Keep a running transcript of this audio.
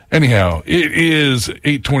Anyhow, it is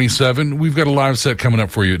 8:27. We've got a live set coming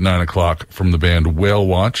up for you at 9 o'clock from the band Whale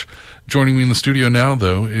Watch. Joining me in the studio now,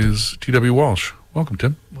 though, is T.W. Walsh. Welcome,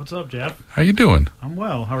 Tim. What's up, Jeff? How you doing? I'm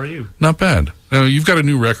well. How are you? Not bad. You've got a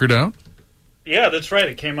new record out? Yeah, that's right.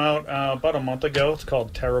 It came out about a month ago. It's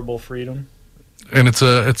called Terrible Freedom. And it's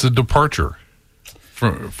a departure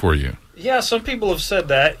for you. Yeah, some people have said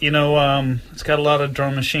that. You know, it's got a lot of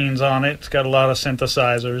drum machines on it. It's got a lot of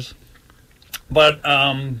synthesizers. But,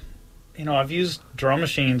 you know, I've used drum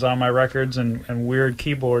machines on my records and weird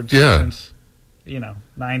keyboards since,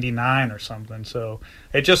 99 or something. So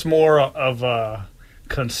it's just more of a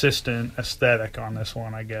consistent aesthetic on this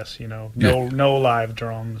one, I guess. No live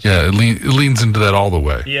drums. Yeah, it leans into that all the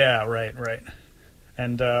way. Yeah, right.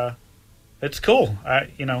 And it's cool.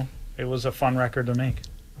 It was a fun record to make.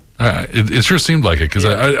 It sure seemed like it, because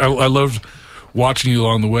I loved watching you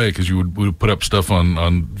along the way, because you would put up stuff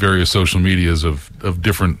on various social medias of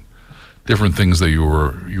different things that you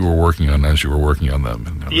were working on as you were working on them.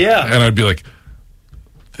 And I'd be like,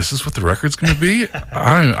 this is what the record's going to be?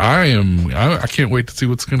 I can't wait to see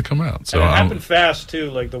what's going to come out. So and it happened fast, too.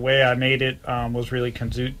 Like, the way I made it was really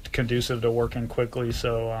conducive to working quickly.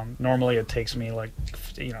 So normally it takes me,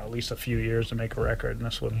 at least a few years to make a record. And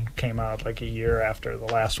this one came out, a year after the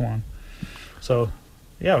last one. So,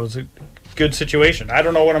 yeah, it was a good situation. I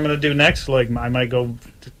don't know what I'm going to do next. I might go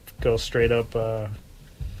straight up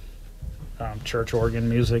church organ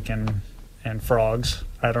music and frogs.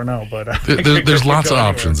 I don't know, but there's lots of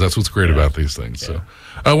options. That's what's great about these things. Yeah. So,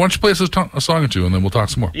 why don't you play us a song or two, and then we'll talk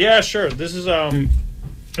some more. Yeah, sure. This is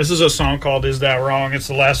a song called "Is That Wrong?" It's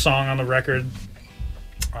the last song on the record,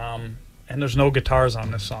 and there's no guitars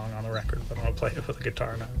on this song on the record, but I'm gonna play it with a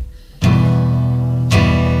guitar now.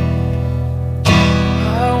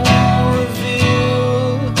 I won't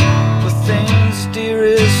reveal the things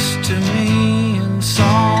dearest to me in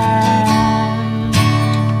song.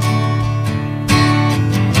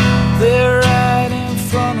 They're right in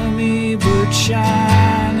front of me, but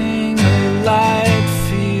shining a light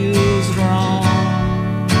feels wrong.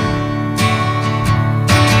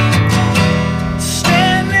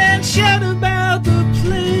 Stand and shout about the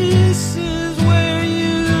places where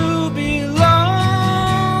you belong.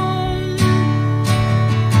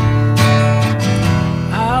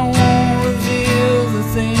 I won't reveal the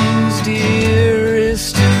things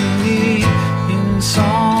dearest to me in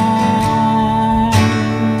song.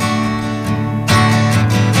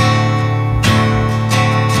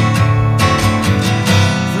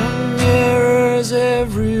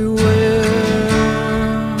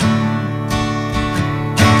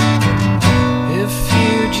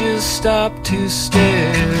 Stop to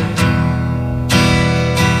stare.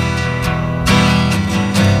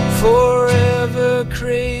 Forever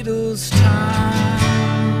cradles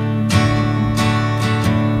time.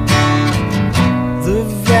 The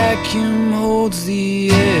vacuum holds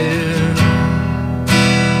the air.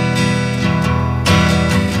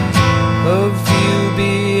 A view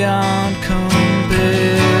beyond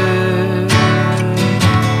compare.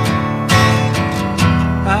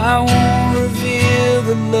 I won't reveal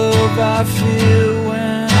the love I feel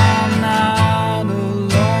when I'm not alone.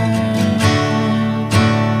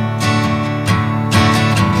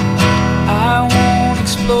 I won't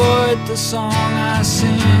exploit the song I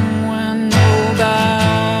sing when nobody's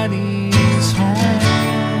home.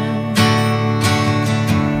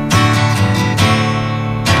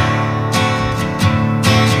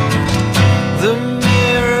 The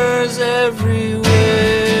mirrors everywhere.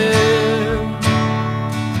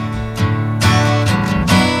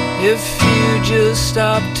 If you just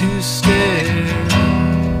stop to stare.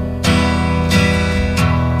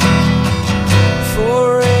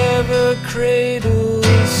 Forever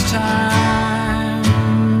cradles time.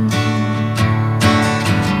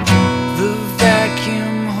 The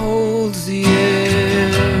vacuum holds the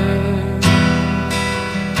air.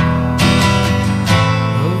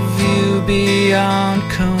 A view beyond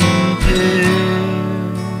compare.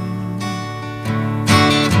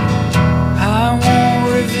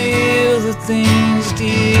 The things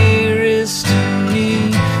dearest to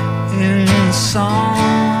me in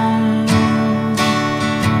song.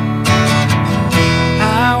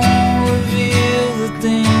 I won't reveal the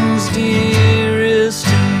things dearest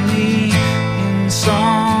to me in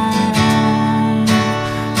song.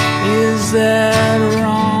 Is that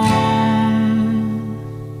wrong?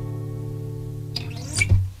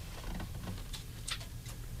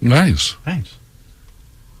 Nice. Thanks.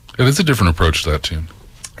 It is a different approach to that tune.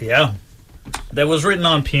 Yeah. That was written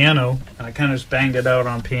on piano, and I kind of just banged it out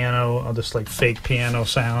on piano, this fake piano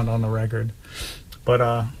sound on the record. But,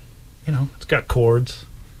 it's got chords,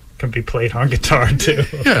 can be played on guitar too.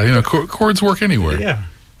 Yeah, you know, chords work anywhere. Yeah,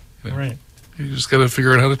 Yeah. right. You just got to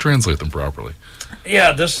figure out how to translate them properly.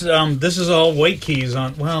 Yeah, this is all white keys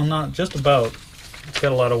on. Well, not just about. It's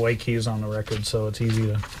got a lot of white keys on the record, so it's easy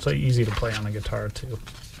to play on the guitar too.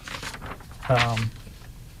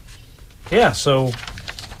 Yeah, so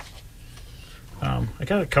I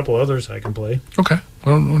got a couple others I can play. Okay.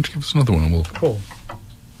 Well, why don't you give us another one and we'll... Cool.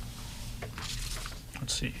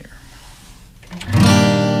 Let's see here.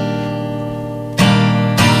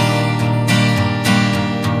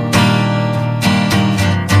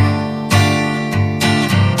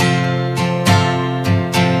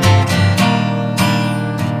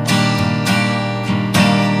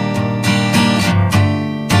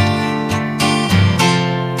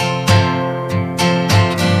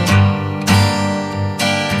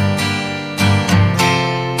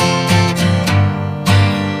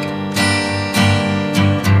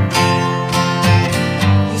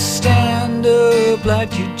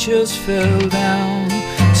 Like you just fell down,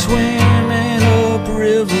 swimming up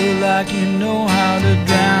river like you know how to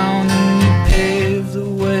drown, and you pave the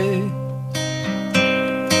way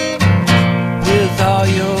with all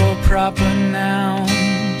your proper nouns.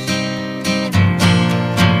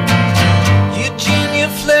 You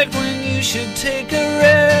genuflect when you should take a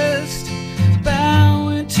rest,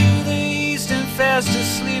 bowing to the east and fast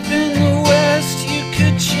asleep in the west. You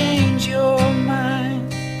could change your mind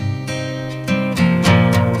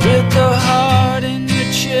with the heart in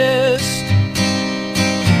your chest.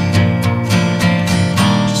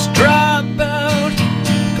 Just drop out,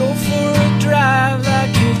 go for a drive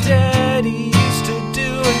like your daddy used to do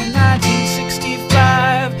in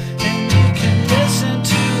 1965, and you can listen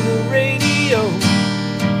to the radio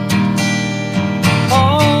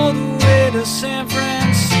all the way to San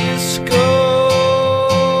Francisco.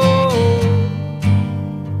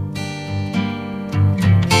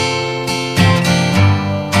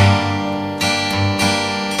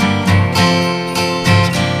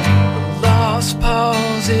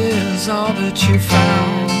 All that you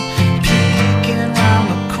found, peeking round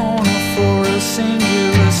the corner for a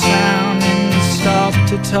singular sound, and you stop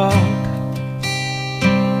to talk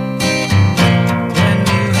when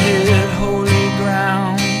you hit holy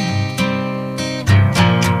ground.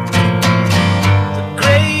 The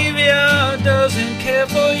graveyard doesn't care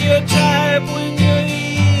for your type when you're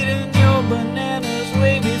eating your bananas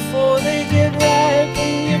way before they get ripe,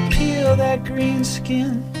 and you peel that green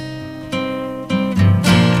skin.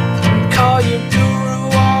 Call your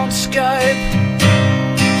guru on Skype.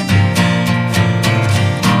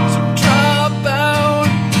 So drop out,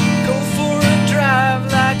 go for a drive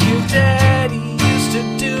like your daddy used to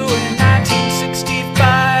do in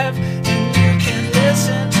 1965, and you can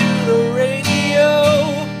listen to the radio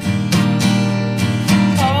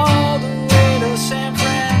all the way to San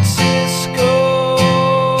Francisco.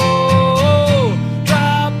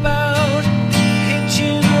 Drop out,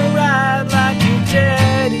 hitching a ride like your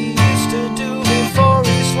daddy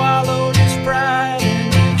swallowed his pride.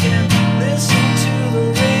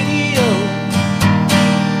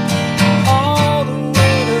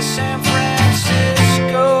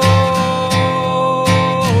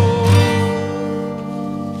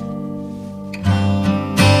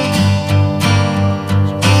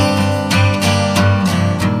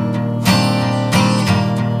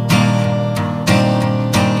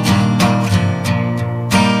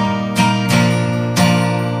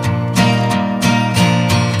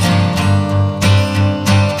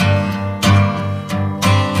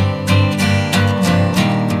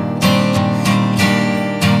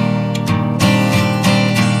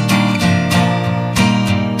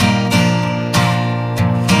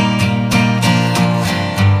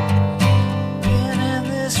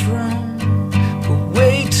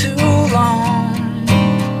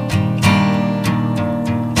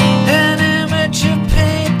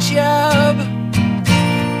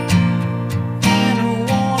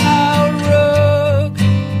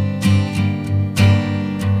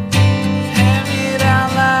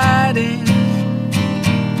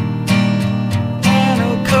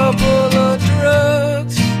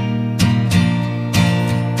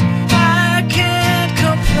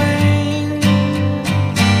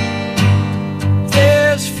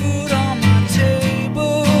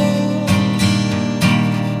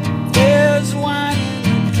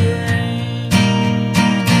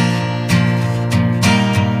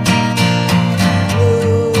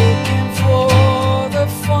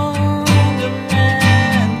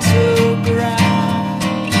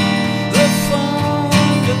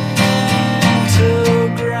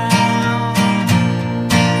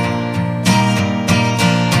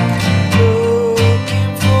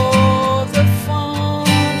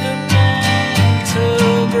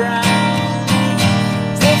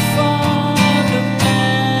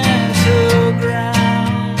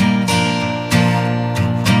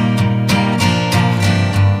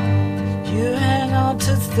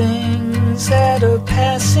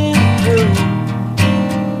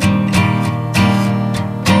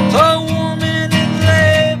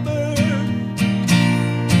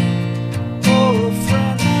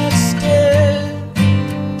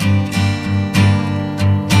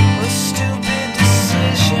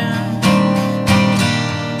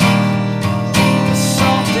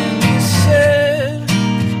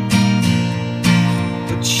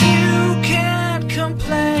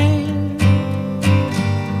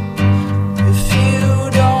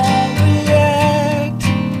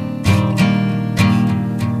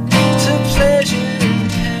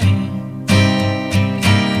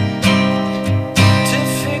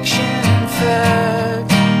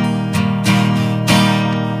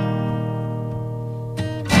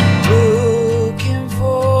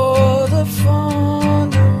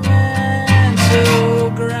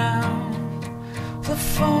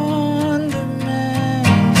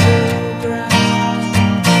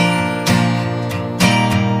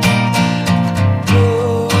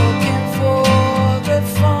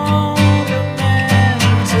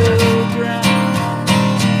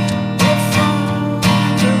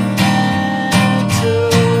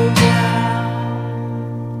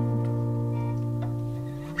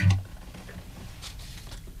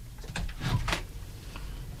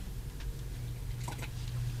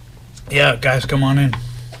 Yeah, guys, come on in.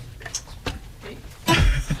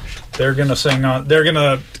 They're gonna sing on. They're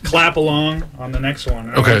gonna clap along on the next one.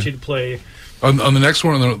 I Okay. want you to play. On the next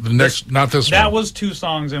one, the next, not this That one. was 2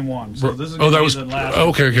 songs in one. So this is Oh, gonna that be was the last.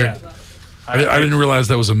 okay. Okay, Yeah. I didn't realize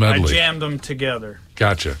that was a I medley. jammed them together.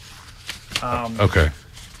 Gotcha. Okay.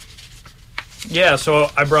 Yeah,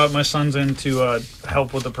 so I brought my sons in to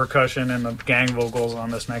help with the percussion and the gang vocals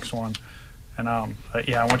on this next one. And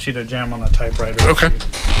yeah, I want you to jam on the typewriter. Okay.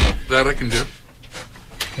 That I can do.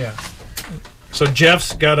 Yeah. So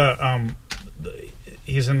Jeff's got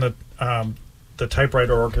he's in the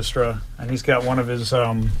typewriter orchestra, and he's got one of his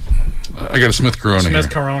I got a Smith Corona Smith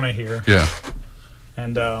here. Corona here, Yeah.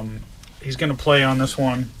 and he's going to play on this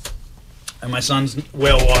one. And my sons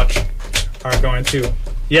Whale Watch are going to.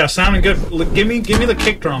 Yeah, sounding good. Look, give me the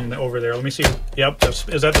kick drum over there. Let me see. Yep,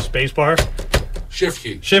 is that the space bar? Shift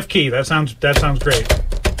key. Shift key. That sounds great.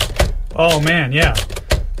 Oh man, yeah.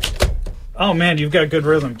 Oh man, you've got good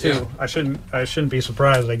rhythm too. Yeah. I shouldn't be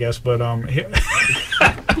surprised, I guess, but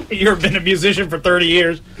you've been a musician for 30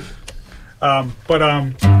 years. So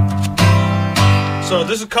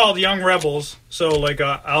this is called Young Rebels. So like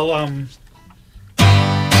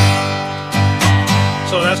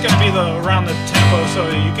so that's gonna be around the tempo. So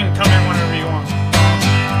you can come in whenever you want.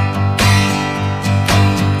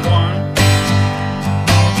 1.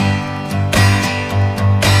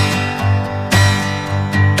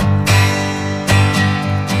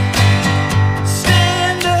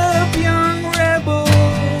 Stand up, young rebel.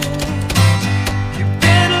 You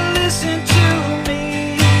better listen to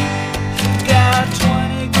me. You got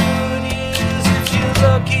 20 good years if you're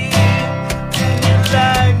lucky and you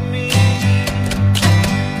like me.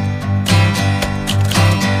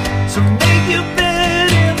 So make your bed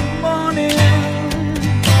in the morning.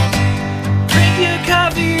 Drink your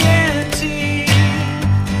coffee and tea.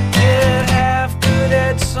 Get half good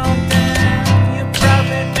at something you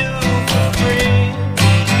probably do for free.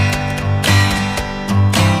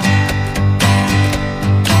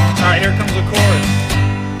 All right, here comes the chorus.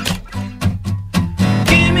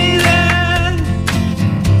 Give me that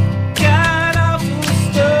god awful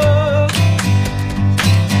stuff.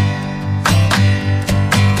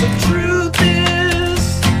 The truth is,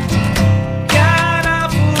 god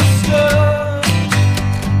awful stuff.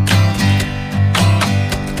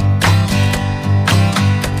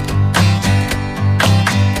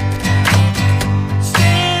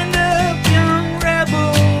 Stand up, young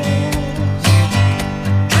rebels.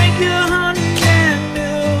 Drink your honey and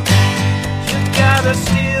milk. You gotta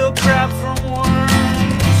steal crap from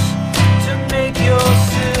worms to make your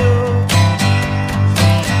silk.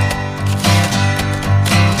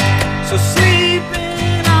 So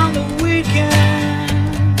sleeping on the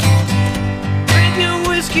weekend, drink your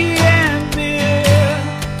whiskey and beer.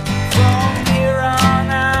 From here on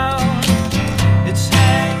out, it's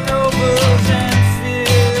hangovers and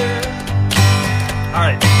fear. All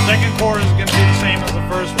right, second chorus is going to be the same as the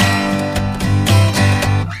first one.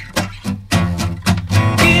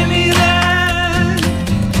 Give me that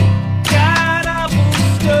god awful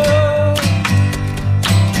stuff.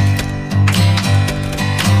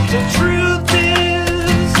 The truth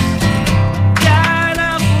is, god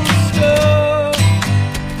awful stuff.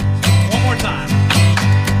 One more time.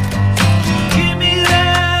 Give me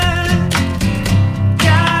that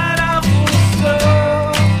god awful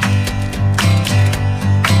stuff.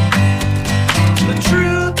 The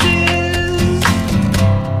truth is,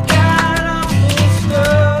 god awful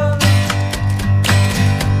stuff.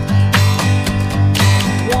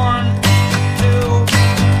 1, 2,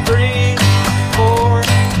 3, 4,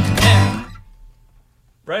 and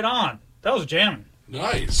Right on. That was jamming.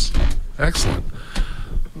 Nice. Excellent.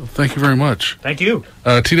 Well, thank you very much. Thank you.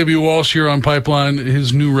 T.W. Walsh here on Pipeline.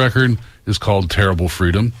 His new record is called Terrible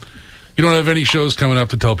Freedom. You don't have any shows coming up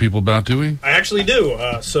to tell people about, do we? I actually do.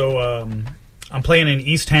 I'm playing in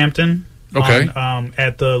East Hampton. Okay.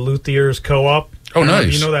 At the Luthier's Co-op. Oh, I don't know if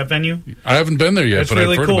nice. You know that venue? I haven't been there yet, It's but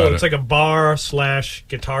really I've heard cool. about It's it. like a bar /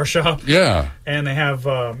 guitar shop. Yeah. And they have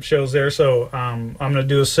shows there. So I'm going to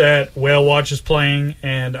do a set. Whale Watch is playing.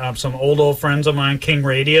 And some old friends of mine, King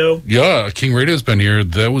Radio. Yeah, King Radio's been here.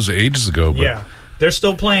 That was ages ago. But Yeah. They're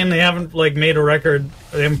still playing. They haven't made a record.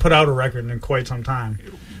 They haven't put out a record in quite some time.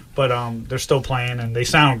 But they're still playing, and they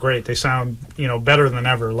sound great. They sound, better than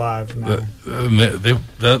ever live. now.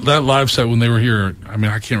 that live set when they were here, I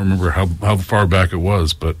mean, I can't remember how far back it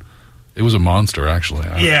was, but it was a monster, actually.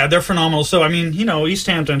 Yeah, they're phenomenal. So, I mean, East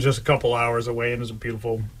Hampton's just a couple hours away, and it's a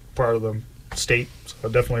beautiful part of the state. So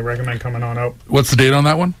I definitely recommend coming on out. What's the date on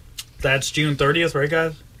that one? That's June 30th, right,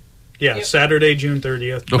 guys? Yeah, Yep. Saturday, June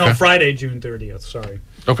 30th. Okay. No, Friday, June 30th. Sorry.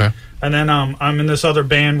 Okay. And then I'm in this other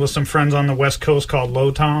band with some friends on the West Coast called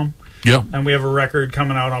Low Tom, Yeah. and we have a record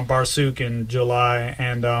coming out on Barsook in July,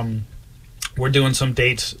 and we're doing some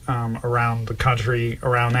dates around the country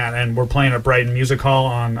around that, and we're playing at Brighton Music Hall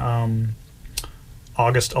on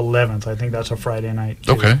August 11th. I think that's a Friday night.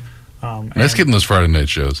 Too. Okay. And- Nice getting those Friday night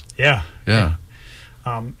shows. Yeah. Yeah.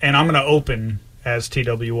 And I'm going to open as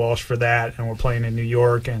T.W. Walsh for that, and we're playing in New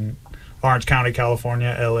York and Orange County,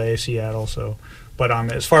 California, L.A., Seattle. So, but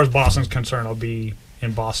as far as Boston's concerned, I'll be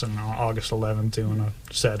in Boston on August 11th doing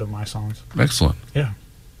a set of my songs. Excellent. Yeah,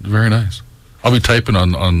 Very nice. I'll be typing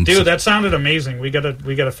on. dude, that sounded amazing. We gotta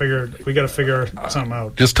figure something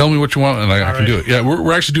out. Just tell me what you want, and I All can do right. it. Yeah,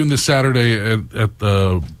 we're actually doing this Saturday at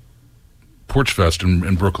the Porch Fest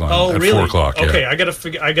in Brookline Oh, at really? 4 o'clock. Yeah. Okay,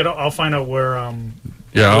 I'll find out where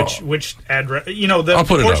Yeah. which address. You know, the I'll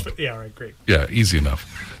put it Porch up. Yeah, all right, great. Yeah, easy enough.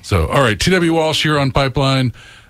 So, all right, T.W. Walsh here on Pipeline.